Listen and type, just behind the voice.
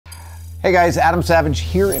Hey guys, Adam Savage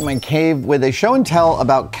here in my cave with a show and tell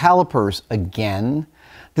about calipers again.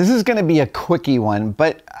 This is going to be a quickie one,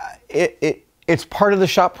 but it's part of the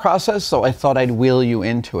shop process, so I thought I'd wheel you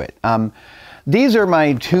into it. These are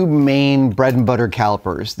my two main bread and butter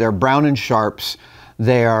calipers. They're Brown & Sharps.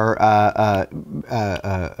 They are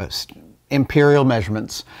imperial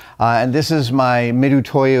measurements, and this is my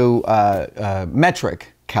Mitutoyo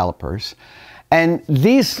metric calipers. And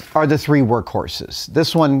these are the three workhorses.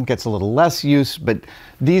 This one gets a little less use, but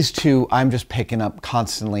these two I'm just picking up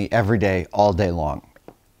constantly, every day, all day long.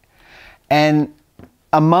 And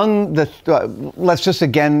among the, let's just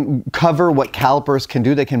again cover what calipers can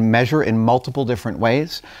do. They can measure in multiple different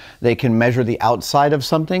ways. They can measure the outside of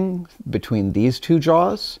something between these two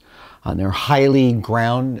jaws. And they're highly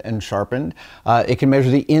ground and sharpened. It can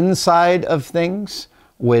measure the inside of things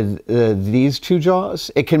with these two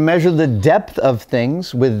jaws. It can measure the depth of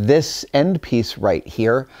things with this end piece right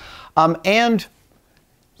here. And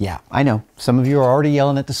yeah, I know, some of you are already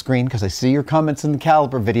yelling at the screen because I see your comments in the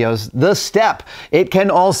caliper videos. The step, it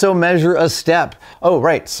can also measure a step. Oh,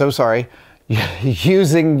 right, so sorry.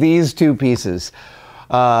 Using these two pieces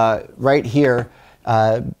right here,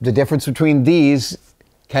 the difference between these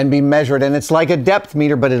can be measured, and it's like a depth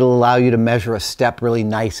meter, but it'll allow you to measure a step really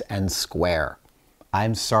nice and square.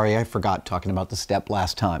 I'm sorry I forgot talking about the step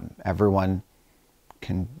last time. Everyone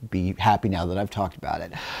can be happy now that I've talked about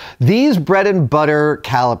it. These bread and butter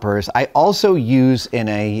calipers I also use in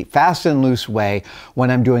a fast and loose way when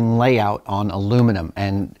I'm doing layout on aluminum.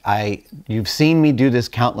 And you've seen me do this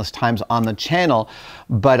countless times on the channel,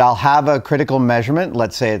 but I'll have a critical measurement.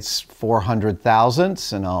 Let's say it's 400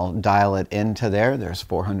 thousandths, and I'll dial it into there. There's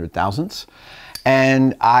 400 thousandths.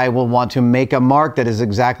 And I will want to make a mark that is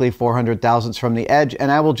exactly 400 thousandths from the edge,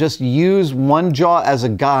 and I will just use one jaw as a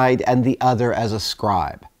guide and the other as a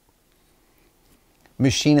scribe.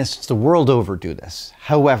 Machinists the world over do this.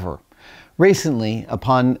 However, recently,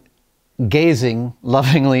 upon gazing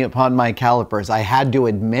lovingly upon my calipers, I had to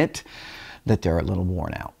admit that they're a little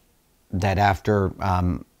worn out. That after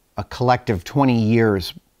a collective 20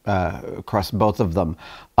 years across both of them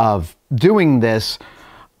of doing this,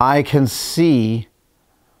 I can see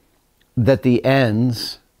that the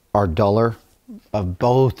ends are duller of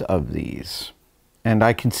both of these, and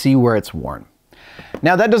I can see where it's worn.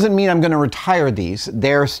 Now, that doesn't mean I'm going to retire these.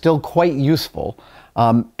 They're still quite useful.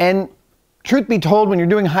 And truth be told, when you're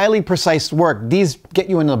doing highly precise work, these get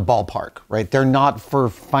you in the ballpark, right? They're not for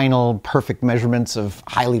final perfect measurements of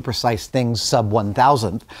highly precise things sub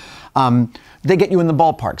 1,000th. They get you in the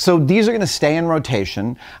ballpark. So these are going to stay in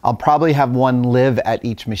rotation. I'll probably have one live at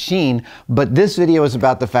each machine, but this video is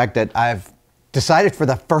about the fact that I've decided for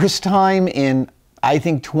the first time in, I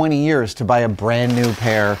think, 20 years to buy a brand new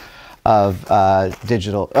pair of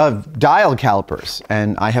dial calipers.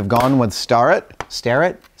 And I have gone with Starrett,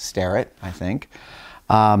 I think.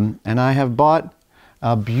 And I have bought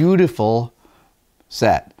a beautiful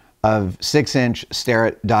set of 6-inch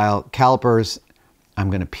Starrett dial calipers. I'm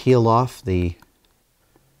going to peel off with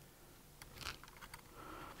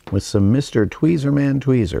some Mr. Tweezerman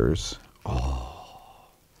tweezers. Oh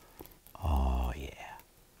yeah.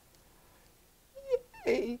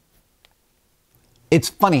 It's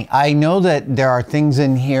funny. I know that there are things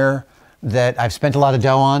in here that I've spent a lot of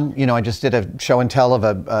dough on. You know, I just did a show and tell of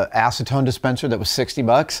a acetone dispenser that was 60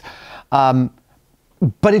 bucks.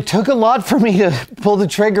 But it took a lot for me to pull the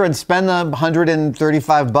trigger and spend the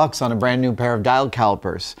 135 bucks on a brand new pair of dial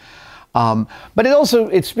calipers. But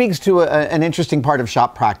it speaks to an interesting part of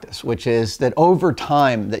shop practice, which is that over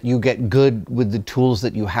time that you get good with the tools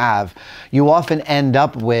that you have, you often end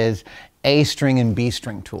up with A string and B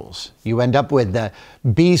string tools. You end up with the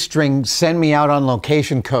B string send me out on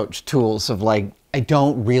location coach tools of like, I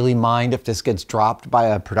don't really mind if this gets dropped by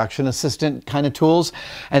a production assistant kind of tools.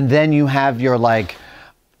 And then you have your like,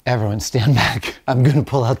 everyone stand back, I'm going to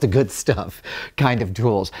pull out the good stuff kind of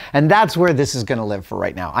tools. And that's where this is going to live for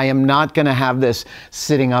right now. I am not going to have this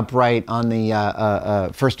sitting upright on the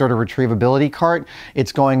first order retrievability cart.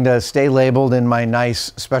 It's going to stay labeled in my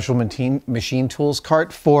nice special machine tools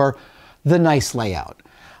cart for the nice layout.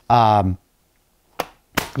 Yeah,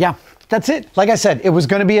 that's it. Like I said, it was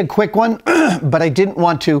going to be a quick one, but I didn't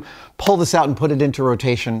want to pull this out and put it into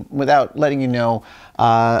rotation without letting you know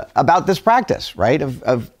about this practice, right?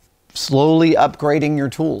 Of slowly upgrading your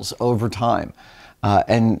tools over time.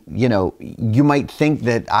 And, you know, you might think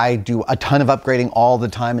that I do a ton of upgrading all the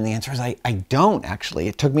time, and the answer is I don't, actually.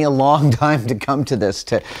 It took me a long time to come to this,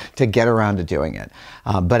 to get around to doing it.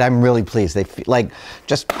 But I'm really pleased. They feel like,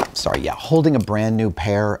 holding a brand new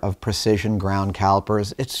pair of precision ground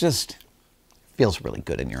calipers, it's just feels really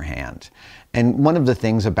good in your hand. And one of the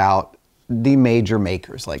things about the major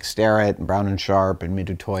makers like Starrett and Brown and Sharp and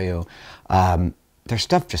Mitutoyo, their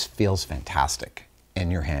stuff just feels fantastic in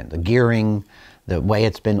your hand. The gearing, the way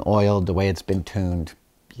it's been oiled, the way it's been tuned,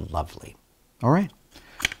 lovely. All right,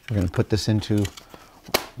 we're going to put this into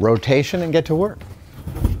rotation and get to work.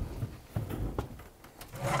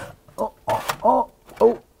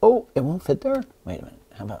 Oh, it won't fit there? Wait a minute.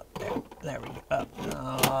 How about there? There we go.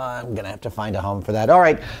 Oh, I'm going to have to find a home for that. All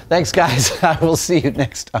right. Thanks, guys. I will see you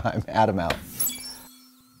next time. Adam out.